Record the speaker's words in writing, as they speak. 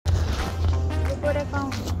what I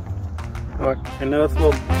found. What? Another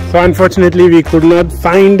slope. So unfortunately we could not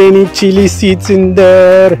find any chili seeds in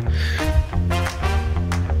there.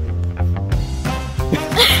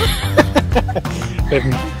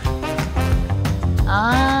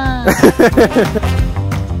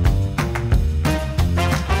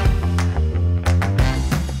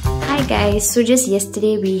 Hi guys, so just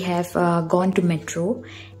yesterday we have gone to Metro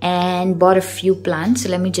and bought a few plants. So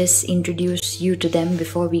let me just introduce you to them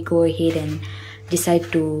before we go ahead and decide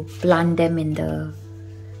to plant them in the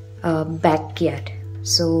backyard.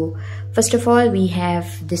 So first of all, we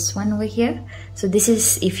have this one over here. So this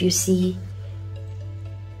is, if you see,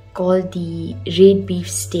 called the red beef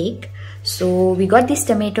steak. So we got this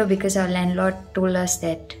tomato because our landlord told us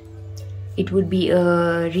that it would be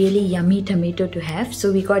a really yummy tomato to have.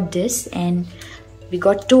 So we got this, and we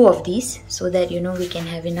got 2 of these so that we can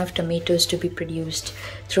have enough tomatoes to be produced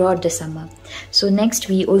throughout the summer. So next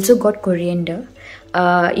we also got coriander.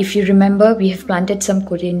 If you remember, we have planted some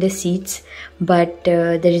coriander seeds, but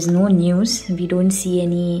there is no news. We don't see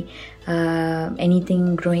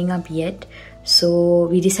anything growing up yet. So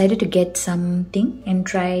we decided to get something and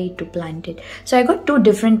try to plant it. So I got 2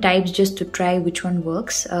 different types just to try which one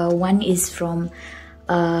works. One is from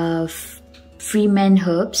Freeman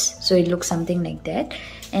Herbs, so it looks something like that,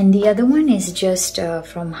 and the other one is just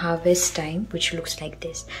from Harvest Time, which looks like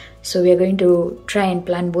this. So we are going to try and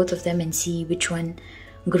plant both of them and see which one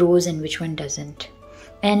grows and which one doesn't.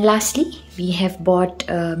 And lastly, we have bought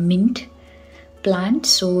a mint plant.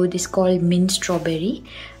 So this is called mint strawberry.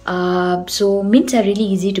 So mints are really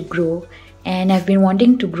easy to grow, and I've been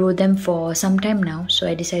wanting to grow them for some time now, so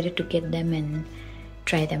I decided to get them and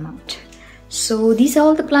try them out. So these are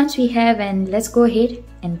all the plants we have, and let's go ahead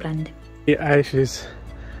and plant them. Ash is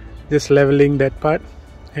just leveling that part,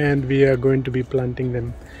 and we are going to be planting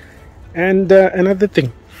them. And another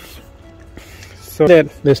thing, so that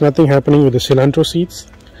there's nothing happening with the cilantro seeds.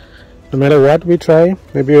 No matter what we try,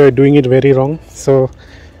 maybe we're doing it very wrong. So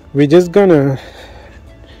we're just gonna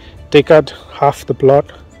take out half the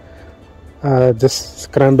plot, just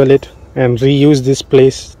scramble it and reuse this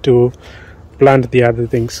place to plant the other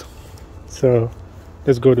things. So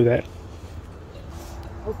let's go do that.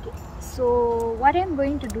 Okay, so what I'm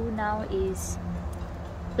going to do now is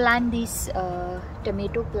plant this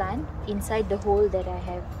tomato plant inside the hole that I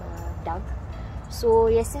have dug. So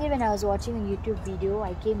yesterday when I was watching a YouTube video,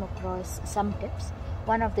 I came across some tips.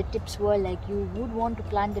 One of the tips were like, you would want to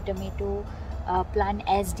plant the tomato plant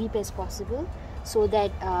as deep as possible, so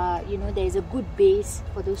that there is a good base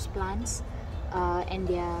for those plants and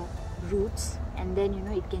their roots, and then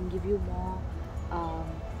it can give you more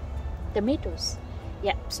tomatoes.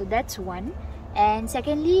 Yeah, so that's one. And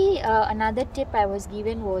secondly, another tip I was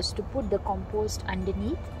given was to put the compost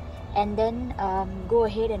underneath and then go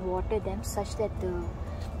ahead and water them such that the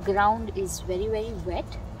ground is very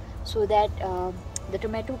wet, so that the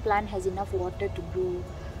tomato plant has enough water to grow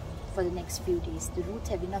for the next few days. The roots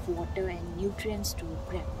have enough water and nutrients to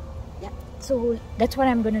grab. Yeah, so that's what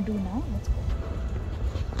I'm gonna do now. Let's go.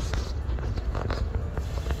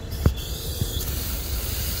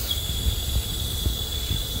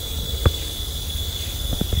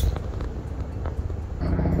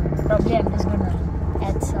 Probably I'm just gonna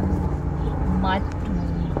add some mud to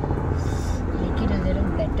make it a little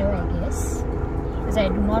better, I guess, because I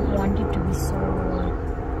do not want it to be so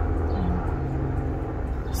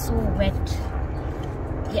wet.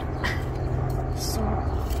 Yeah, so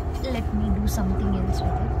let me do something else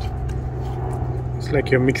with it. It's like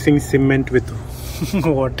you're mixing cement with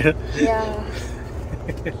water. Yeah,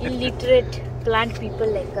 illiterate plant people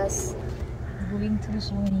like us going through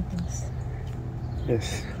so many things.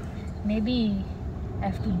 Yes. Maybe I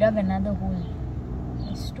have to dig another hole.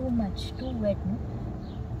 It's too much, too wet,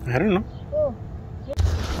 no? I don't know. Oh, yeah.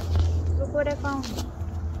 Look what I found.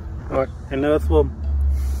 What? Another worm.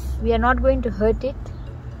 We are not going to hurt it,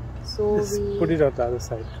 so Just we put it on the other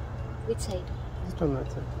side. Which side? Just on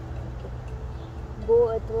that side. Okay. Go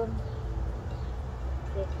earthworm.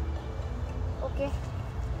 There. Okay.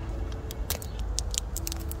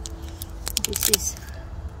 This is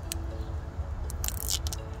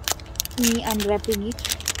me unwrapping it,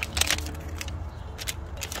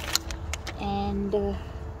 and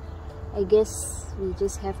I guess we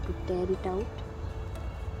just have to tear it out.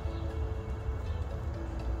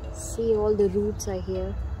 See, all the roots are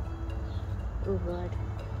here. Oh God.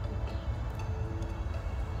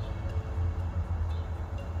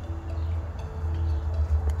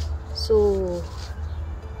 So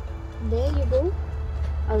there you go,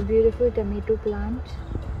 our beautiful tomato plant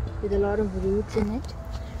with a lot of roots in it.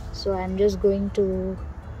 So I'm just going to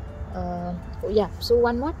Yeah, so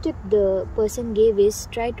one more tip the person gave is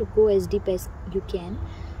try to go as deep as you can,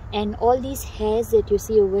 and all these hairs that you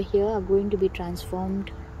see over here are going to be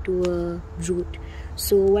transformed to a root.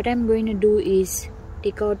 So what I'm going to do is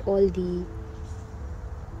take out all the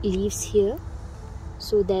leaves here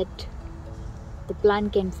so that the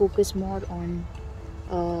plant can focus more on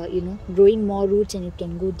growing more roots, and it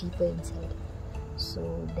can go deeper inside. So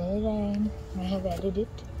there I have added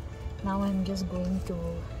it. Now I'm just going to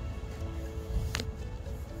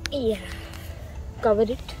cover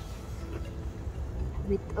it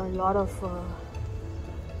with a lot of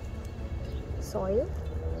soil.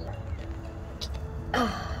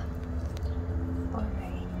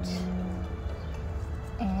 Alright,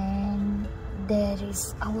 and there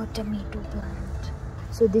is our tomato plant.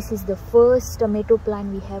 So this is the first tomato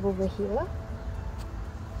plant we have over here.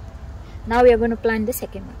 Now we are going to plant the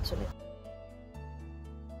second one.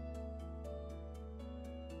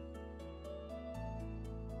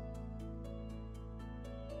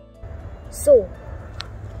 So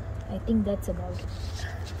I think that's about it.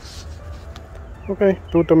 Okay,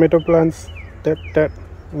 2 tomato plants. That.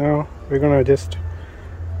 Now we're gonna just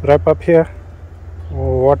wrap up here.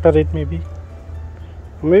 Water it maybe.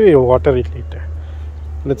 Maybe water it later.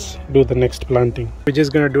 Let's do the next planting. We're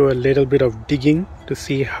just gonna do a little bit of digging to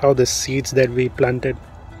see how the seeds that we planted,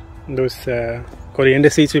 those coriander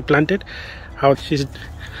seeds we planted, how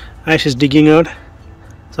Aish is digging out.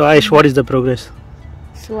 So Aish, what is the progress?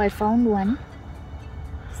 So I found one.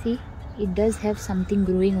 See, it does have something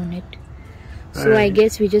growing on it. So I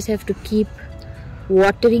guess we just have to keep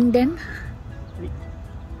watering them.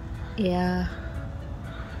 Yeah.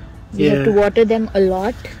 We have to water them a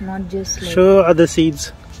lot, not just like... Show other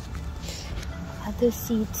seeds. Other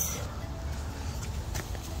seeds.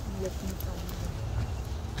 Let me find them.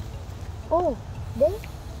 Oh, there?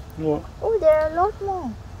 What? Oh, there are a lot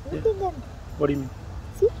more. Look at them. What do you mean?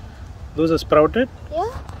 See? Those are sprouted?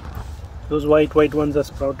 Yeah. Those white ones are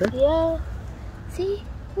sprouted? Yeah. See?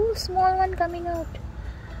 Oh, small one coming out.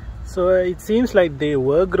 So it seems like they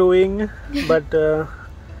were growing, but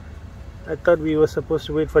I thought we were supposed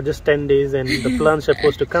to wait for just 10 days and the plant's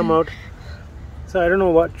supposed to come out. So I don't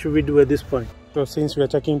know what should we do at this point. So since we are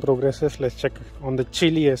checking progresses, let's check on the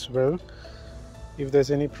chili as well. If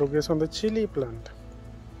there's any progress on the chili plant.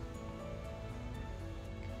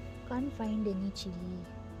 Can't find any chili.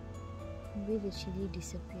 Maybe the chili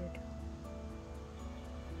disappeared.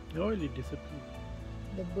 Oh, it disappeared.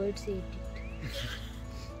 The birds ate it.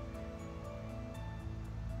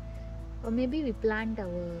 Or maybe we plant our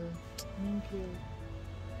mint here.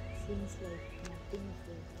 Seems like nothing is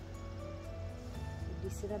there. We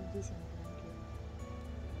disrupt this and plant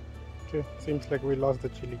here. Okay, seems like we lost the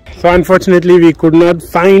chili. So unfortunately we could not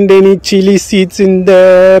find any chili seeds in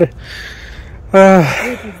there.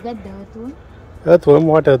 Wait, is that the earthworm? Earthworm?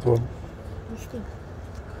 What earthworm? This thing.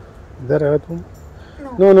 Is that earthworm?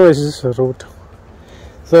 No. No, it's just a root.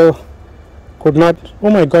 So could not. Oh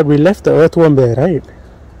my god, we left the earthworm there, right?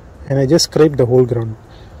 And I just scraped the whole ground.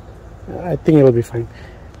 I think it will be fine.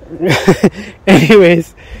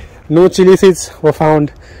 Anyways, no chili seeds were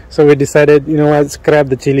found, so we decided, you know what, scrap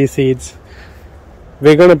the chili seeds.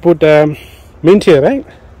 We're gonna put mint here, right?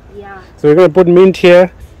 Yeah. So we're gonna put mint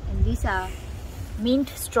here. And these are mint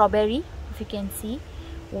strawberry, if you can see.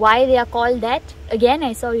 Why they are called that? Again,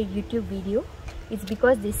 I saw a YouTube video. It's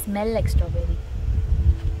because they smell like strawberry.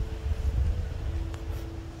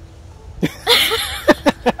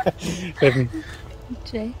 Let me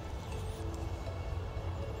try.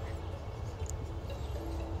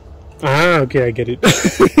 Okay, I get it.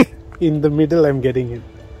 In the middle, I'm getting it.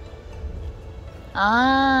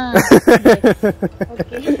 Yes.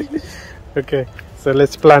 Okay. Okay, so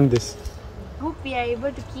let's plant this. Hope we are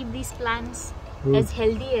able to keep these plants as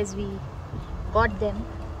healthy as we got them.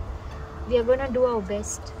 We are gonna do our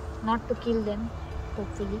best not to kill them,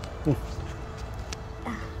 hopefully.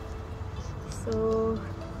 So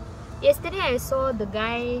yesterday I saw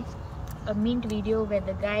a mint video where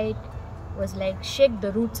the guy was like, shake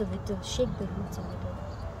the roots a little, shake the roots a little.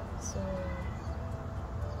 So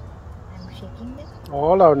I'm shaking them.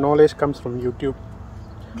 All our knowledge comes from YouTube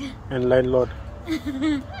and landlord.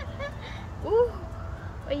 Ooh,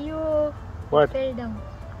 you What? fell down.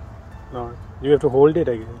 No, you have to hold it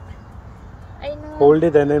again. I know. Hold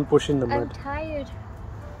it and then push in the I'm mud. tired.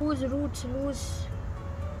 Whose roots loose?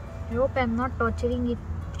 I hope I'm not torturing it.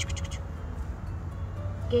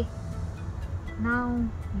 Okay. Now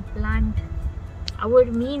we plant our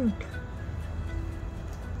mint.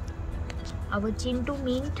 Our Chintu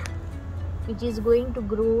mint, which is going to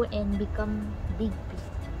grow and become big.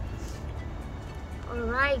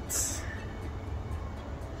 Alright.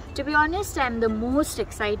 To be honest, I'm the most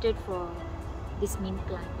excited for this mint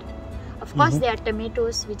plant. Of course, there are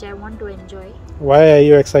tomatoes which I want to enjoy. Why are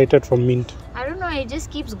you excited for mint? I don't know, it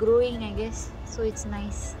just keeps growing, I guess. So it's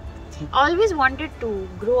nice. I always wanted to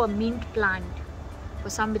grow a mint plant for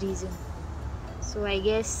some reason. So I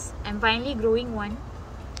guess I'm finally growing one.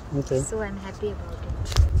 Okay. So I'm happy about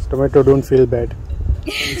it. Tomato, don't feel bad.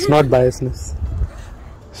 It's not biasness.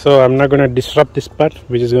 So I'm not going to disrupt this part.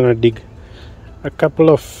 We're just going to dig a couple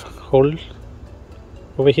of holes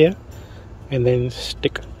over here and then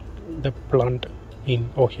stick the plant in.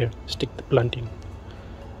 Oh, here, stick the plant in.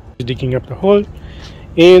 Digging up the hole,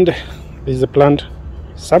 and this is the plant.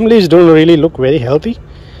 Some leaves don't really look very healthy.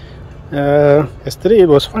 Yesterday it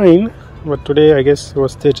was fine, but today I guess it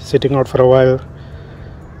was sitting out for a while.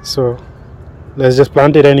 So let's just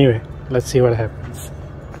plant it anyway. Let's see what happens.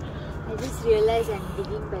 I just realized I'm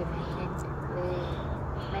digging by my hand where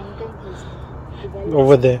mankind has developed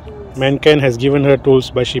Over there, tools. mankind has given her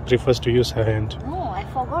tools, but she prefers to use her hand. No, I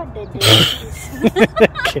forgot that there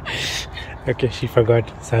are tools. Okay, she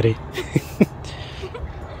forgot. Sorry.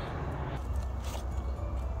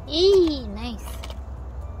 Hey, nice.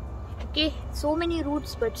 Okay, so many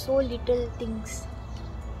roots but so little things.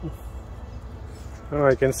 Oh,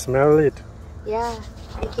 I can smell it. Yeah,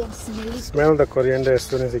 I can smell it. Smell the coriander as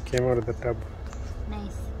soon as it came out of the tub.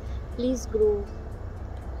 Nice. Please grow.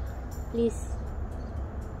 Please.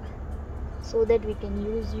 So that we can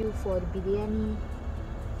use you for biryani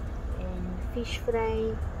and fish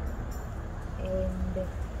fry and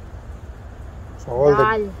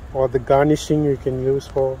All the garnishing you can use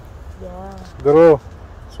for. Yeah. Grow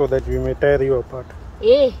so that we may tear you apart.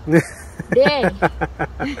 Hey, there.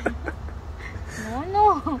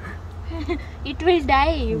 No. It will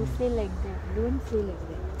die. You say like that. Don't say like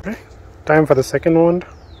that. Time for the second one.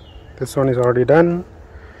 This one is already done.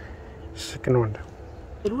 Second one.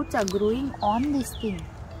 The roots are growing on this thing.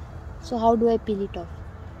 So how do I peel it off?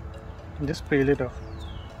 Just peel it off.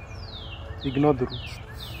 Ignore the roots.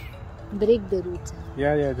 Break the roots.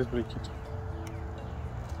 Yeah, just break it.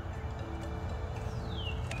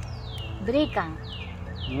 Break.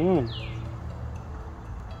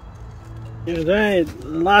 Right,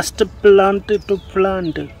 last plant to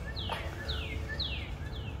plant.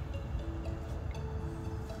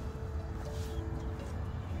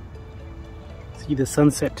 See the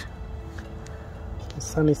sunset. The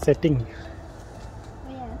sun is setting.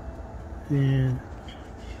 Oh, Yeah.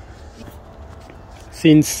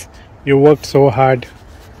 Since you worked so hard,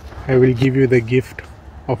 I will give you the gift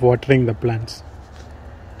of watering the plants.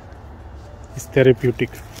 It's therapeutic.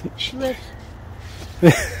 Sure.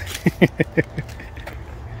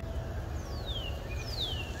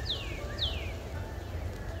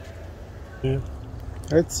 Yeah.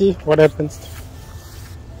 Let's see what happens.